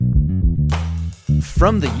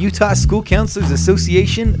From the Utah School Counselors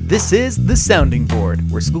Association, this is The Sounding Board,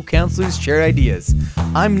 where school counselors share ideas.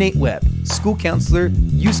 I'm Nate Webb, school counselor,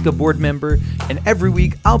 USCA board member, and every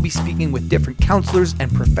week I'll be speaking with different counselors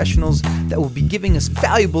and professionals that will be giving us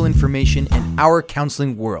valuable information in our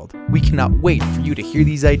counseling world. We cannot wait for you to hear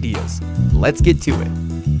these ideas. Let's get to it.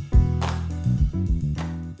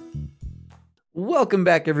 Welcome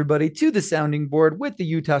back, everybody, to the Sounding Board with the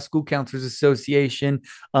Utah School Counselors Association.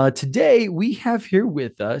 Today, we have here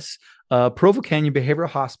with us Provo Canyon Behavioral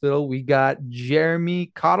Hospital. We got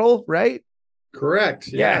Jeremy Cottle, right? Correct.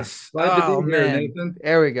 Yes. Glad to be here, man. Nathan.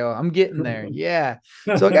 There we go. I'm getting there. Yeah.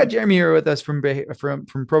 So I got Jeremy here with us from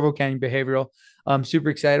Provo Canyon Behavioral. I'm super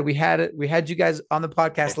excited. We had you guys on the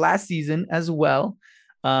podcast last season as well,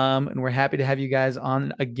 and we're happy to have you guys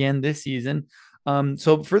on again this season.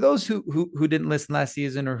 So for those who didn't listen last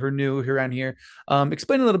season or who are new around here,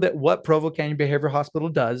 explain a little bit what Provo Canyon Behavioral Hospital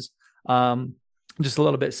does. Just a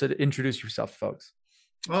little bit, so to introduce yourself, folks.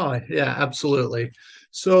 Oh, yeah, absolutely.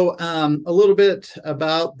 So a little bit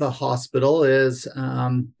about the hospital is,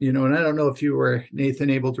 and I don't know if you were, Nathan,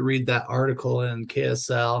 able to read that article in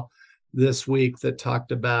KSL this week that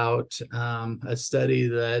talked about a study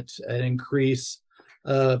that an increase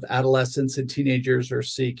of adolescents and teenagers are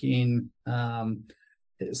seeking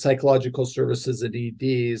psychological services at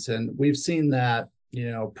EDs. And we've seen that,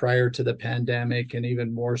 prior to the pandemic and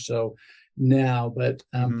even more so now. But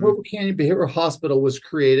Provo Canyon Behavioral Hospital was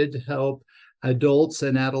created to help adults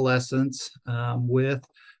and adolescents with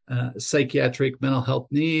psychiatric mental health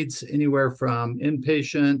needs, anywhere from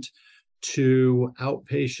inpatient to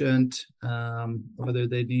outpatient, whether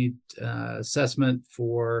they need assessment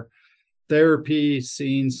for therapy,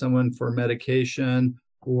 seeing someone for medication,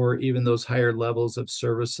 or even those higher levels of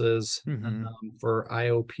services for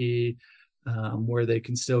IOP, where they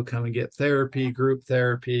can still come and get therapy, group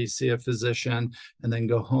therapy, see a physician, and then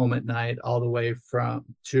go home at night, all the way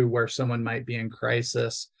to where someone might be in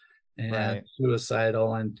crisis and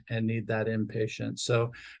suicidal and need that inpatient.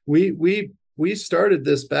 So we started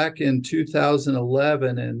this back in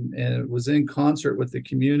 2011, and it was in concert with the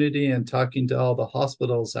community and talking to all the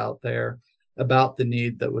hospitals out there about the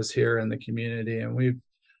need that was here in the community. And we've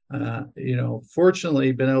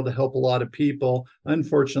fortunately been able to help a lot of people.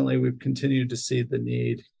 Unfortunately, we've continued to see the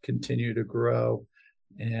need continue to grow.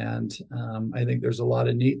 And I think there's a lot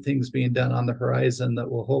of neat things being done on the horizon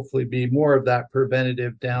that will hopefully be more of that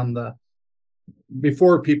preventative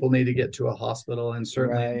before people need to get to a hospital, and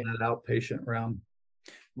certainly in that outpatient realm.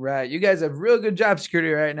 Right. You guys have real good job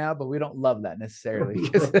security right now, but we don't love that necessarily.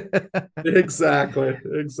 Exactly.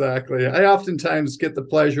 I oftentimes get the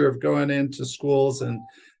pleasure of going into schools and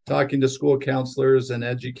talking to school counselors and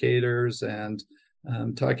educators and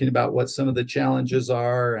talking about what some of the challenges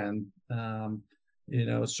are, and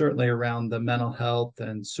certainly around the mental health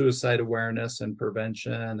and suicide awareness and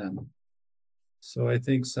prevention. And so I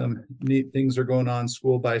think some neat things are going on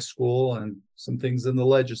school by school, and some things in the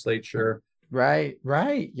legislature. Right.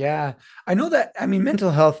 Yeah. I know that, mental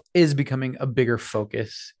health is becoming a bigger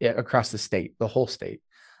focus across the state, the whole state.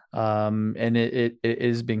 And it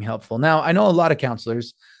is being helpful. Now, I know a lot of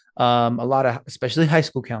counselors, especially high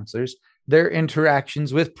school counselors, their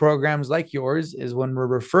interactions with programs like yours is when we're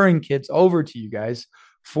referring kids over to you guys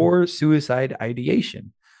for suicide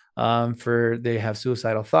ideation. They have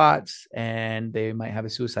suicidal thoughts, and they might have a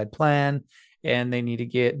suicide plan, and they need to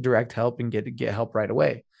get direct help and get help right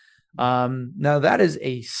away. Now that is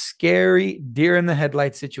a scary deer in the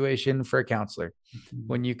headlights situation for a counselor.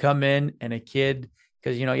 When you come in and a kid,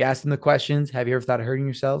 because you ask them the questions: have you ever thought of hurting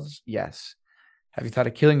yourselves? Yes. Have you thought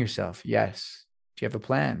of killing yourself? Yes. Do you have a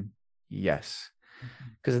plan? Yes.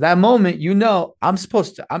 Because at that moment, I'm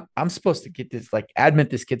supposed to get this, admit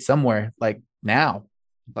this kid somewhere, now.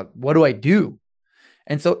 What do I do?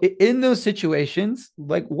 And so in those situations,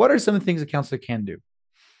 what are some of the things a counselor can do?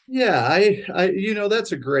 Yeah, I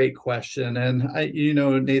that's a great question. And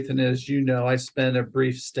Nathan, as I spent a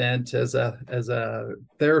brief stint as a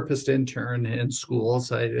therapist intern in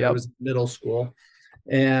schools. I was in middle school,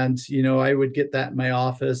 and I would get that in my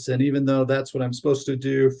office. And even though that's what I'm supposed to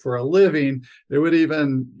do for a living, it would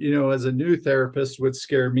even, as a new therapist, would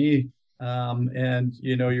scare me. And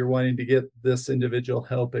you're wanting to get this individual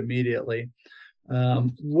help immediately.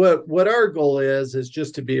 What our goal is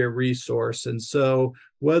just to be a resource. And so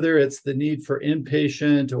whether it's the need for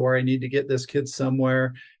inpatient, or I need to get this kid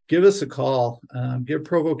somewhere, give us a call. Give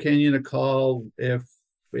Provo Canyon a call if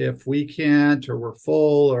we can't, or we're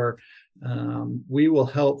full, or we will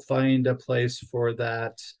help find a place for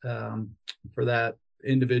that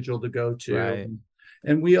individual to go to. Right.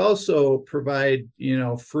 And we also provide,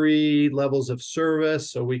 free levels of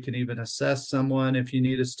service. So we can even assess someone if you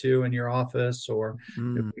need us to in your office, or if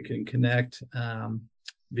Mm, we can connect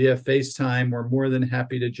via FaceTime. We're more than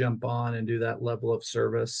happy to jump on and do that level of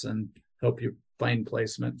service and help you find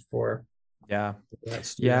placement for yeah. that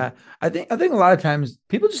student. Yeah. I think a lot of times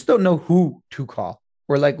people just don't know who to call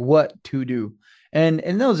or like what to do. And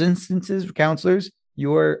in those instances, counselors,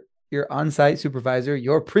 your on-site supervisor,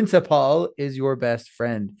 your principal is your best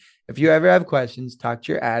friend. If you ever have questions, talk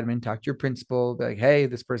to your admin, talk to your principal, be like, hey,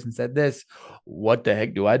 this person said this. What the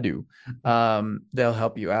heck do I do? They'll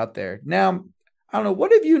help you out there. Now, I don't know.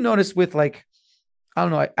 What have you noticed with like, I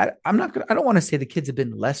don't know. I'm not gonna, I don't want to say the kids have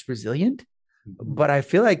been less resilient, Mhm. but I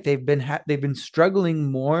feel like they've been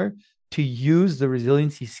struggling more to use the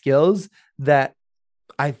resiliency skills that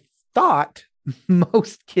I thought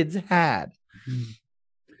most kids had. Mhm.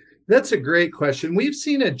 That's a great question. We've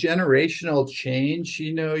seen a generational change.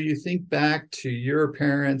 You think back to your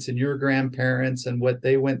parents and your grandparents and what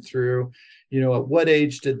they went through. At what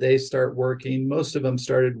age did they start working? Most of them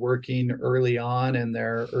started working early on in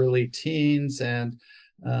their early teens. And,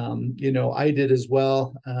 I did as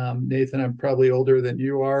well. Nathan, I'm probably older than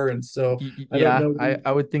you are. And so I don't Yeah, know.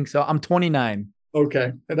 I would think so. I'm 29.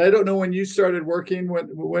 Okay. And I don't know when you started working.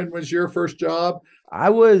 When was your first job? I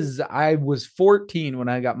was 14 when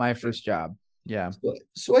I got my first job. Yeah.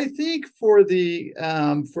 So I think for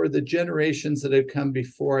the generations that have come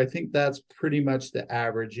before, I think that's pretty much the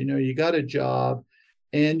average. You got a job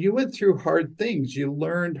and you went through hard things. You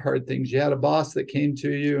learned hard things. You had a boss that came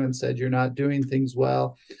to you and said you're not doing things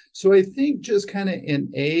well. So I think just kind of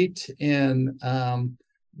innate in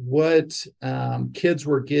what kids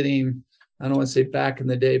were getting. I don't want to say back in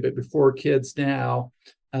the day, but before kids now,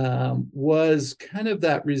 was kind of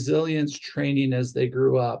that resilience training as they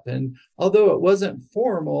grew up. And although it wasn't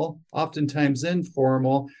formal, oftentimes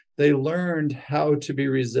informal, they learned how to be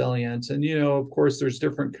resilient. And, of course, there's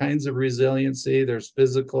different kinds of resiliency. There's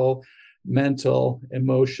physical, mental,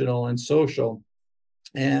 emotional, and social.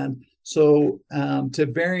 And so, to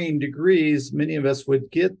varying degrees, many of us would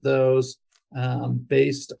get those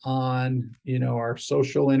based on our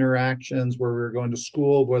social interactions, where we were going to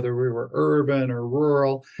school, whether we were urban or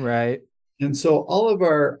rural. Right. And so all of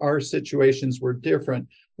our situations were different.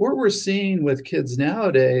 What we're seeing with kids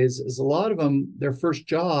nowadays is a lot of them, their first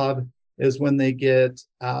job is when they get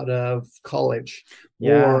out of college,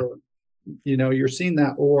 Yeah. or you're seeing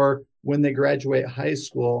that, or when they graduate high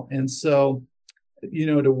school. And so,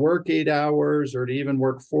 to work 8 hours, or to even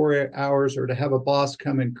work 4 hours, or to have a boss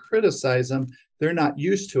come and criticize them, they're not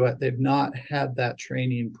used to it. They've not had that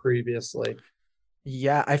training previously.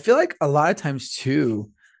 Yeah, I feel like a lot of times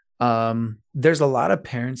too, there's a lot of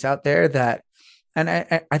parents out there that, and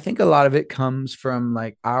I think a lot of it comes from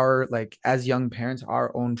like our like as young parents,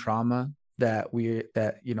 our own trauma that a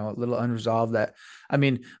little unresolved. That I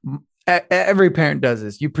mean, every parent does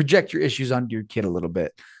this. You project your issues onto your kid a little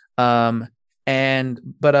bit, um, and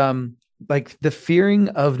but like the fearing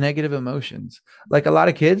of negative emotions. Like a lot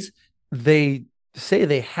of kids, they say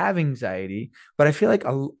they have anxiety, but I feel like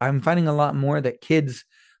I'm finding a lot more that kids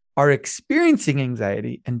are experiencing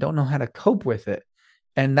anxiety and don't know how to cope with it.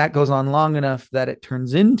 And that goes on long enough that it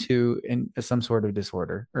turns into some sort of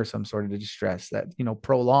disorder or some sort of distress that,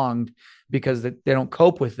 prolonged because they don't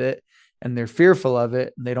cope with it and they're fearful of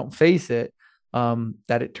it and they don't face it,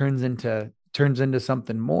 that it turns into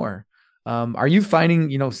something more. Are you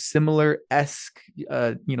finding, similar esque,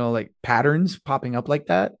 like patterns popping up like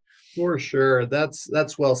that? For sure.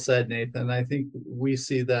 That's well said, Nathan. I think we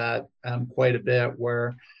see that quite a bit,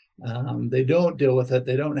 where they don't deal with it.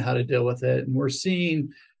 They don't know how to deal with it. And we're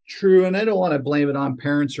seeing true, and I don't want to blame it on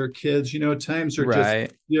parents or kids. Times are just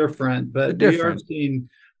Right. different, They're but we are different. seeing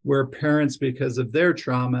where parents, because of their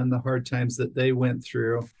trauma and the hard times that they went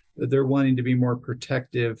through, that they're wanting to be more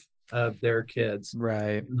protective of their kids.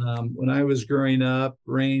 Right. When I was growing up,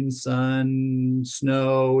 rain, sun,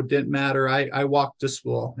 snow, didn't matter. I walked to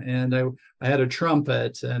school, and I had a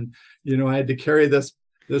trumpet, and I had to carry this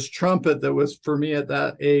trumpet that was, for me at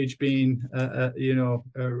that age, being I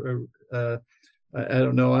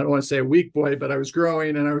don't know, I don't want to say a weak boy, but I was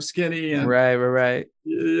growing and I was skinny, and Right. Right. Right.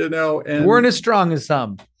 You weren't and as strong as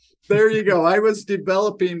some. there you go. I was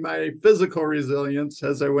developing my physical resilience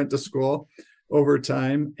as I went to school over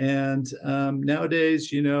time. And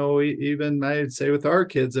nowadays, even I'd say with our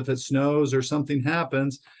kids, if it snows or something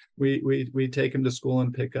happens, we take them to school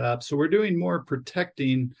and pick up. So we're doing more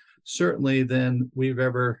protecting, certainly, than we've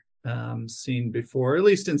ever seen before, at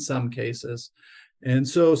least in some cases. And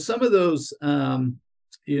so some of those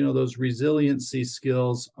resiliency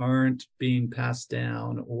skills aren't being passed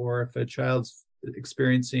down, or if a child's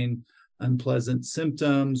experiencing unpleasant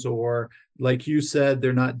symptoms, or like you said,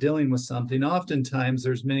 they're not dealing with something. Oftentimes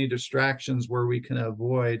there's many distractions where we can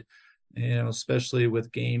avoid, especially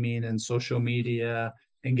with gaming and social media,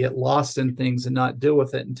 and get lost in things and not deal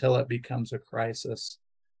with it until it becomes a crisis.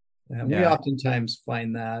 And we Yeah. oftentimes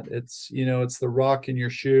find that it's the rock in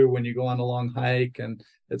your shoe when you go on a long hike, and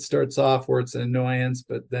it starts off where it's an annoyance,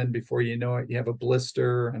 but then before you know it, you have a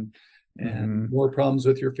blister and Hmm. more problems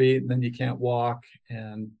with your feet, and then you can't walk.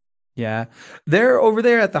 And Yeah. They're over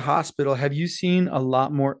there at the hospital. Have you seen a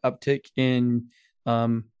lot more uptick in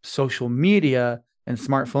social media and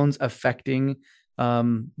smartphones affecting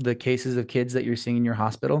the cases of kids that you're seeing in your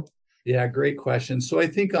hospital? yeah, great question. So I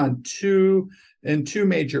think in two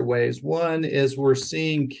major ways. One is we're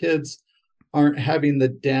seeing kids aren't having the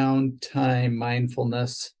downtime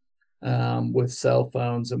mindfulness with cell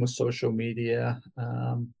phones and with social media.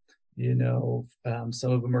 Some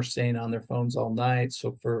of them are staying on their phones all night.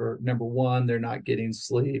 So, for number one, they're not getting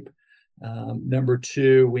sleep. Number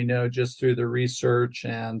two, we know just through the research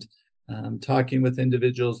and talking with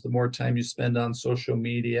individuals, the more time you spend on social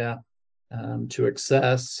media to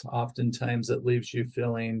excess, oftentimes it leaves you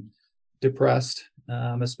feeling depressed,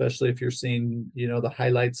 especially if you're seeing, the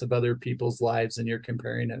highlights of other people's lives and you're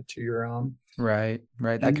comparing it to your own. Right,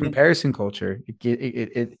 right. That And then comparison culture,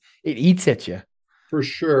 it eats at you. for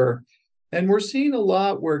sure. And we're seeing a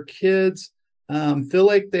lot where kids feel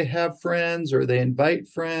like they have friends, or they invite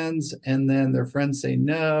friends, and then their friends say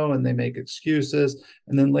no and they make excuses.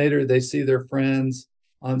 And then later they see their friends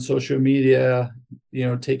on social media,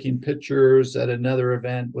 taking pictures at another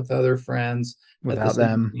event with other friends at the Without same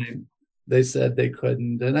them. time they said they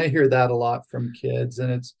couldn't. And I hear that a lot from kids,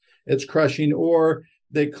 and it's crushing. Or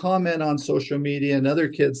they comment on social media and other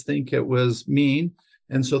kids think it was mean,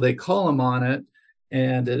 and so they call them on it,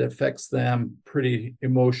 and it affects them pretty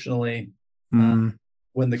emotionally uh, Mm,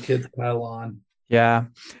 when the kids pile on. yeah,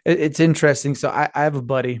 it's interesting. So I have a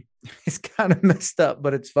buddy. He's kind of messed up,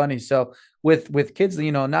 but it's funny. So with kids,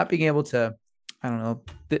 not being able to, I don't know,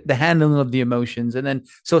 the handling of the emotions, and then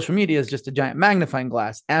social media is just a giant magnifying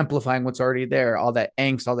glass, amplifying what's already there. All that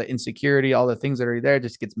angst, all that insecurity, all the things that are already there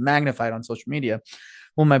just gets magnified on social media.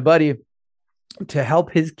 Well, my buddy, to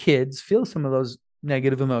help his kids feel some of those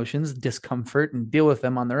negative emotions, discomfort, and deal with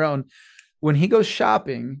them on their own, when he goes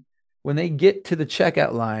shopping, when they get to the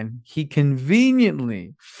checkout line, he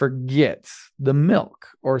conveniently forgets the milk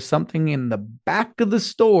or something in the back of the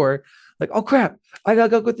store. Like, oh crap, I gotta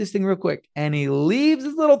go get this thing real quick. And he leaves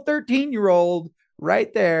his little 13-year-old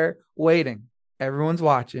right there waiting. Everyone's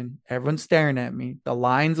watching, everyone's staring at me. The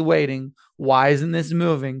line's waiting. Why isn't this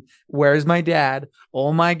moving? Where's my dad?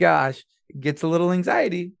 Oh my gosh. Gets a little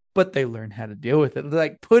anxiety, but they learn how to deal with it.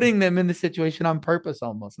 Like putting them in the situation on purpose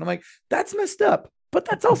almost. And I'm like, that's messed up, but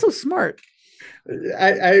that's also smart.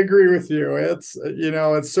 I agree with you. It's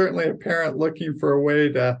certainly a parent looking for a way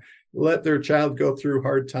to let their child go through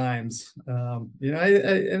hard times. And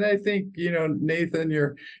I think, Nathan,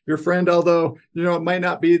 your friend, although it might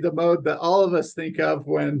not be the mode that all of us think of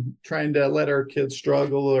when trying to let our kids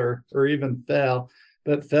struggle or even fail,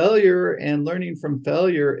 but failure and learning from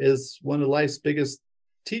failure is one of life's biggest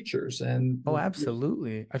teachers. And Oh,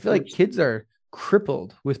 absolutely. I feel we're like kids are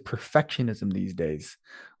crippled with perfectionism these days,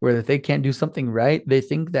 where if they can't do something right, they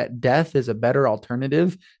think that death is a better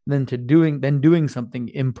alternative than doing something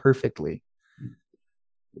imperfectly.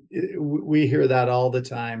 we hear that all the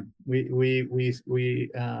time. We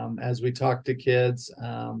as we talk to kids,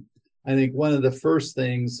 I think one of the first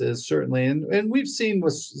things is certainly, and we've seen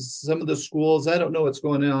with some of the schools, I don't know what's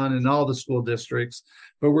going on in all the school districts,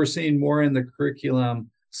 but we're seeing more in the curriculum,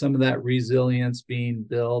 some of that resilience being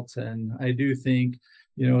built. And I do think,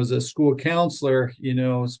 as a school counselor,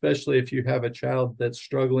 especially if you have a child that's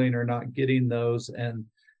struggling or not getting those, and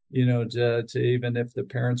to even if the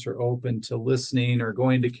parents are open to listening or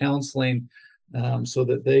going to counseling, so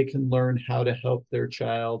that they can learn how to help their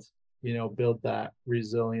child, build that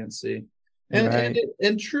resiliency. Right.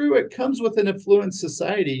 And true, it comes with an affluent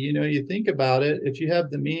society. You think about it, if you have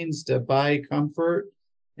the means to buy comfort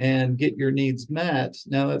and get your needs met.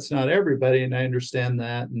 Now, that's not everybody, and I understand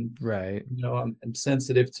that. And Right. I'm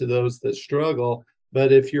sensitive to those that struggle.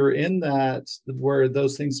 But if you're in that where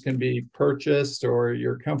those things can be purchased, or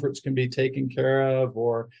your comforts can be taken care of,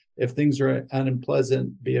 or if things are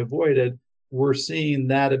unpleasant, be avoided, we're seeing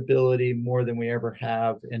that ability more than we ever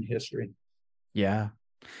have in history. Yeah.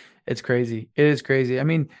 It's crazy. It is crazy. I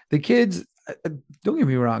mean, the kids, don't get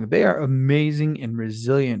me wrong, they are amazing and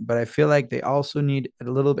resilient, but I feel like they also need a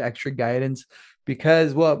little bit extra guidance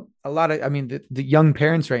because, well, a lot of, I mean, the young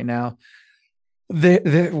parents right now,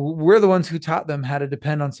 we're the ones who taught them how to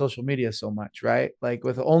depend on social media so much, right? Like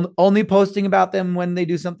with only posting about them when they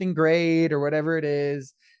do something great or whatever it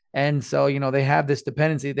is. And so, they have this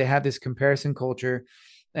dependency, they have this comparison culture.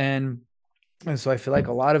 And, and so I feel like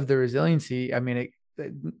a lot of the resiliency, I mean,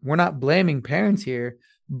 we're not blaming parents here,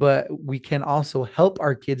 but we can also help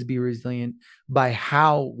our kids be resilient by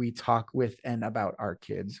how we talk with and about our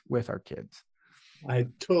kids with our kids. I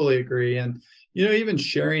totally agree. And, even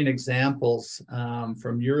sharing examples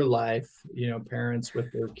from your life, parents with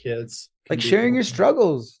their kids can Like be sharing your helpful.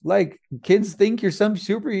 struggles. Like kids think you're some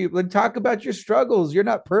like talk about your struggles. You're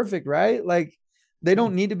not perfect, right? Like they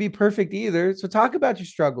don't need to be perfect either. So talk about your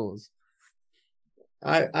struggles.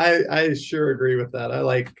 I sure agree with that. I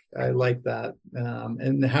like that.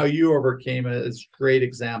 And how you overcame it is great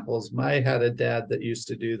examples. I had a dad that used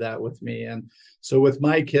to do that with me. And so with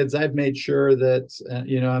my kids, I've made sure that,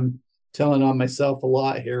 I'm telling on myself a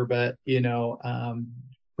lot here, but,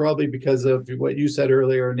 probably because of what you said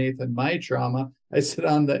earlier, Nathan, my trauma, I sit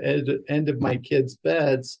on the end of my kids'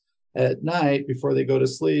 beds at night before they go to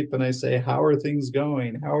sleep. And I say, how are things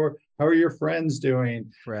going? How are your friends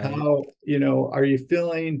doing? Right. How, are you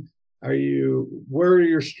feeling? Where are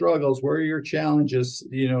your struggles? Where are your challenges?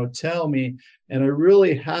 Tell me. And I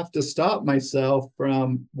really have to stop myself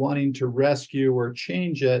from wanting to rescue or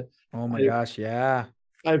change it. Oh my I, gosh. Yeah.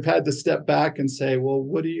 I've had to step back and say, well,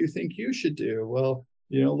 what do you think you should do? Well,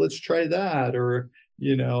 let's try that. Or,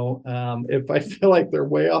 if I feel like they're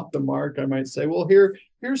way off the mark, I might say, well,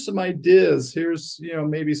 here's some ideas. Here's,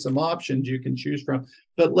 maybe some options you can choose from,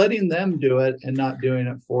 but letting them do it and not doing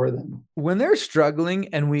it for them. When they're struggling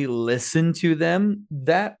and we listen to them,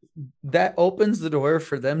 that opens the door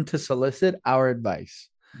for them to solicit our advice.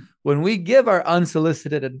 When we give our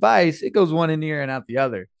unsolicited advice, it goes one in ear and out the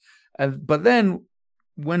other. But then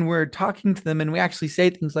when we're talking to them and we actually say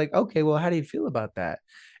things like, okay, well, how do you feel about that?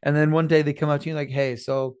 And then one day they come up to you like, hey,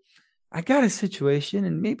 so I got a situation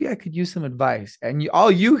and maybe I could use some advice. And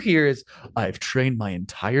all you hear is, I've trained my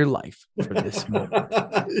entire life for this moment.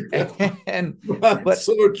 and That's but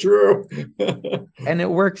so true. and it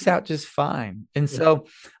works out just fine. And so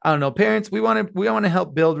I don't know, parents, we want to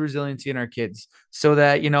help build resiliency in our kids so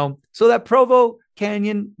that Provo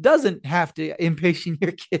Canyon doesn't have to impatient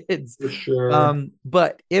your kids. For sure.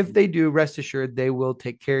 But if they do, rest assured they will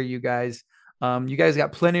take care of you guys. You guys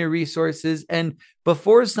got plenty of resources, and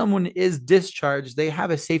before someone is discharged, they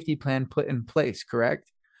have a safety plan put in place,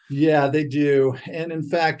 correct? Yeah, they do. And in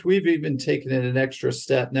fact, we've even taken it an extra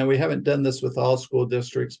step. Now, we haven't done this with all school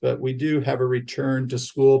districts, but we do have a return to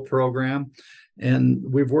school program. And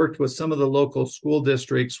we've worked with some of the local school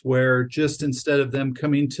districts where just instead of them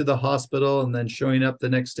coming to the hospital and then showing up the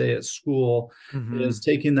next day at school, Mm-hmm. is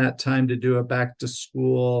taking that time to do a back to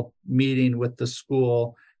school meeting with the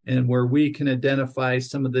school, and where we can identify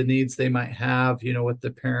some of the needs they might have, with the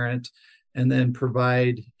parent, and then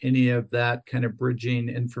provide any of that kind of bridging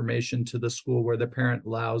information to the school where the parent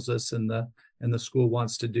allows us and the school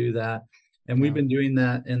wants to do that. And we've Yeah, been doing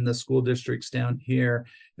that in the school districts down here.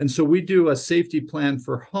 And so we do a safety plan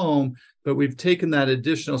for home, but we've taken that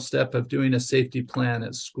additional step of doing a safety plan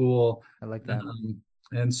at school. I like that.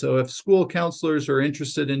 And so if school counselors are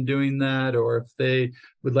interested in doing that, or if they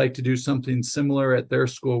would like to do something similar at their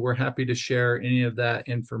school, we're happy to share any of that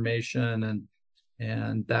information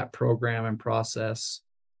and that program and process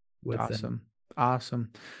with them. Awesome.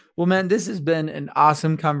 Awesome. Well, man, this has been an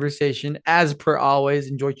awesome conversation. As per always,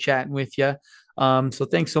 enjoy chatting with you. So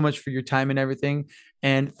thanks so much for your time and everything.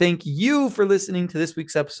 And thank you for listening to this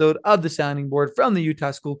week's episode of the Sounding Board from the Utah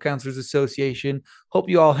School Counselors Association. Hope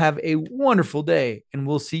you all have a wonderful day, and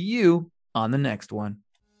we'll see you on the next one.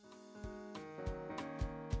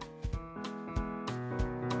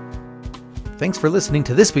 Thanks for listening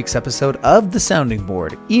to this week's episode of The Sounding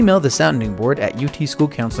Board. Email the Sounding Board at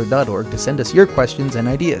utschoolcounselor.org to send us your questions and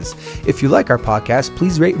ideas. If you like our podcast,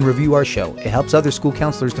 please rate and review our show. It helps other school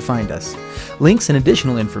counselors to find us. Links and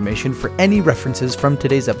additional information for any references from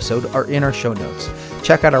today's episode are in our show notes.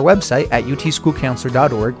 Check out our website at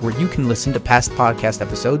utschoolcounselor.org, where you can listen to past podcast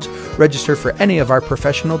episodes, register for any of our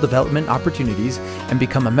professional development opportunities, and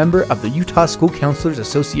become a member of the Utah School Counselors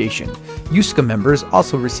Association. USCA members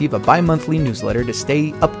also receive a bi-monthly newsletter to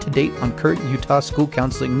stay up to date on current Utah school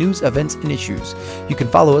counseling news, events, and issues. You can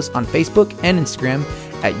follow us on Facebook and Instagram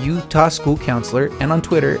at Utah School Counselor and on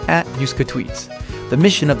Twitter at USCA Tweets. The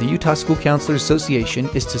mission of the Utah School Counselors Association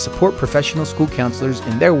is to support professional school counselors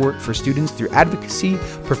in their work for students through advocacy,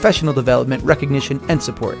 professional development, recognition, and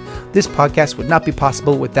support. This podcast would not be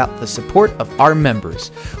possible without the support of our members.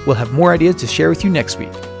 We'll have more ideas to share with you next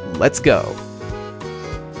week. Let's go.